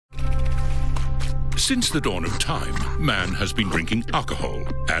Since the dawn of time, man has been drinking alcohol.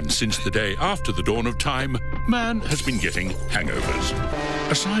 And since the day after the dawn of time, man has been getting hangovers.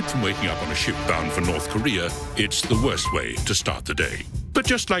 Aside from waking up on a ship bound for North Korea, it's the worst way to start the day. But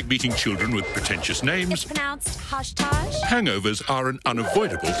just like meeting children with pretentious names, It's pronounced hush-tosh. hangovers are an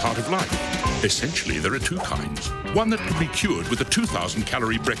unavoidable part of life. Essentially, there are two kinds. One that can be cured with a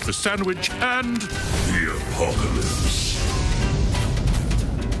 2,000-calorie breakfast sandwich and the apocalypse.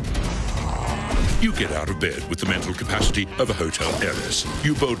 You get out of bed with the mental capacity of a hotel heiress.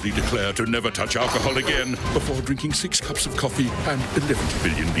 You boldly declare to never touch alcohol again before drinking 6 cups of coffee and 11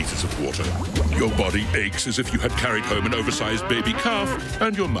 billion litres of water. Your body aches as if you had carried home an oversized baby calf,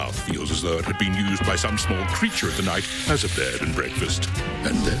 and your mouth feels as though it had been used by some small creature of the night as a bed and breakfast.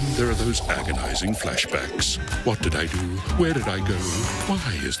 And then there are those agonizing flashbacks. What did I do? Where did I go?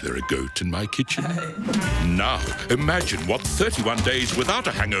 Why is there a goat in my kitchen? Now, imagine what 31 days without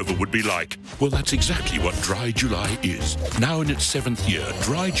a hangover would be like. Well, that's exactly what Dry July is. Now in its 7th year,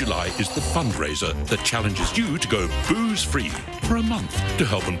 Dry July is the fundraiser that challenges you to go booze-free for a month to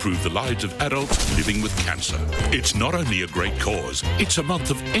help improve the lives of adults living with cancer. It's not only a great cause, it's a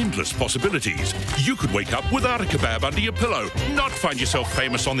month of endless possibilities. You could wake up without a kebab under your pillow, not find yourself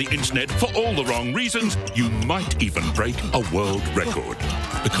famous on the internet for all the wrong reasons. You might even break a world record.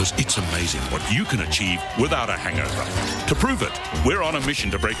 Because it's amazing what you can achieve without a hangover. To prove it, we're on a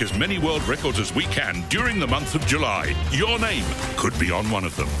mission to break as many world records as we can during the month of July. Your name could be on one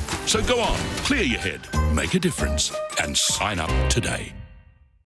of them. So go on, clear your head, make a difference, and sign up today.